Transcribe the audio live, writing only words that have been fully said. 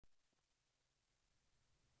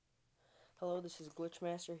Hello, this is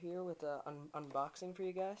Glitchmaster here with an unboxing for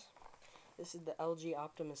you guys. This is the LG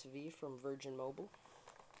Optimus V from Virgin Mobile.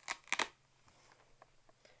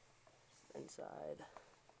 Inside.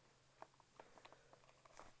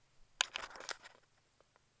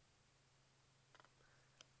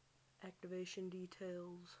 Activation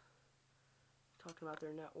details. Talking about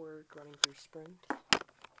their network running through Sprint.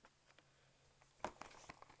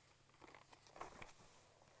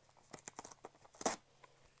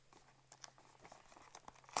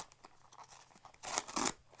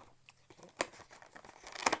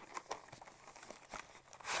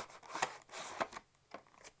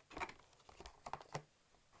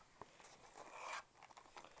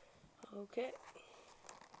 Okay.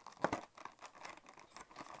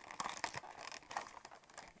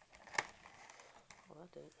 Well,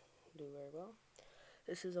 that didn't do very well.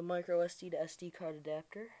 This is a micro SD to SD card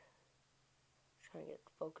adapter. Trying to get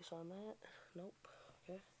focus on that. Nope.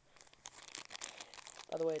 Okay.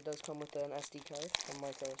 By the way, it does come with an SD card, a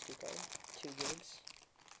micro SD card, 2 gigs.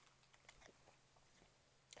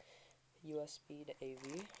 USB to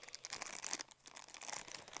AV.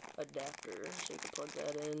 Adapter, so you can plug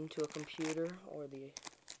that into a computer or the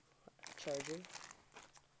charger,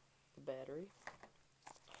 the battery.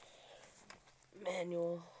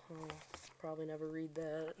 Manual, probably never read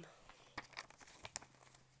that.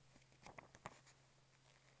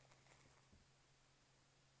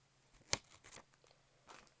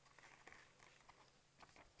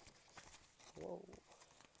 Whoa.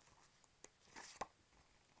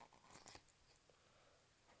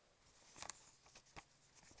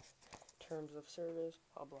 Terms of service,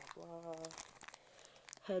 blah blah blah.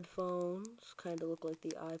 Headphones, kind of look like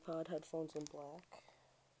the iPod headphones in black.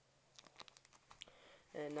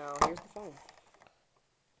 And now here's the phone.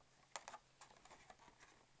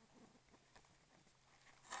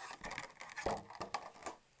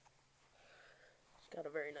 It's got a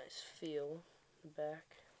very nice feel in the back.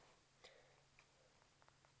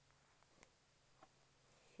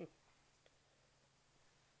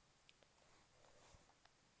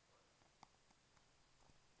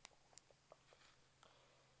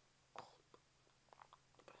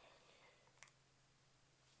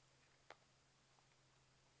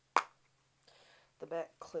 The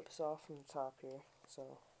back clips off from the top here,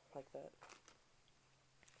 so like that.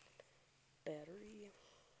 Battery.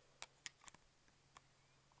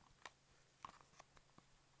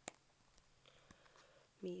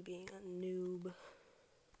 Me being a noob.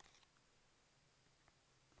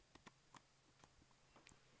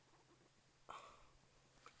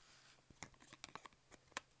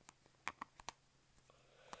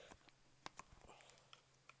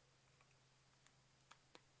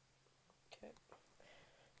 Okay.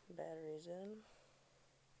 Batteries in.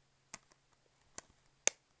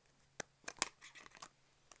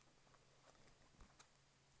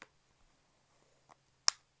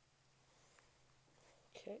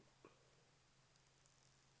 Okay.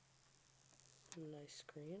 Nice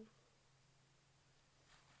screen.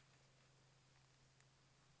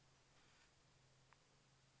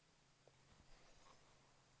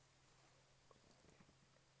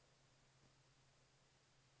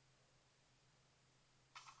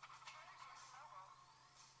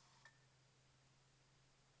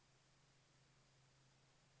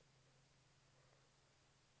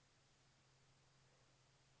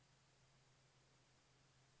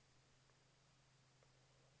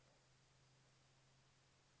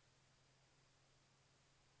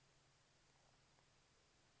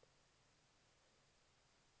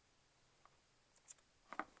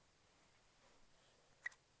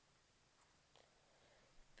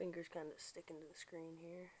 Fingers kind of sticking to the screen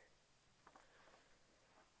here.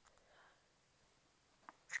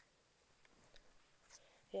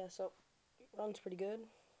 Yeah, so it runs pretty good.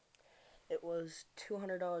 It was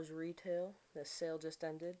 $200 retail. The sale just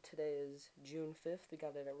ended. Today is June 5th. We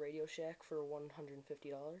got it at Radio Shack for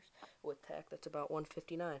 $150. With tax, that's about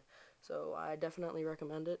 $159. So I definitely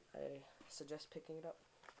recommend it. I suggest picking it up.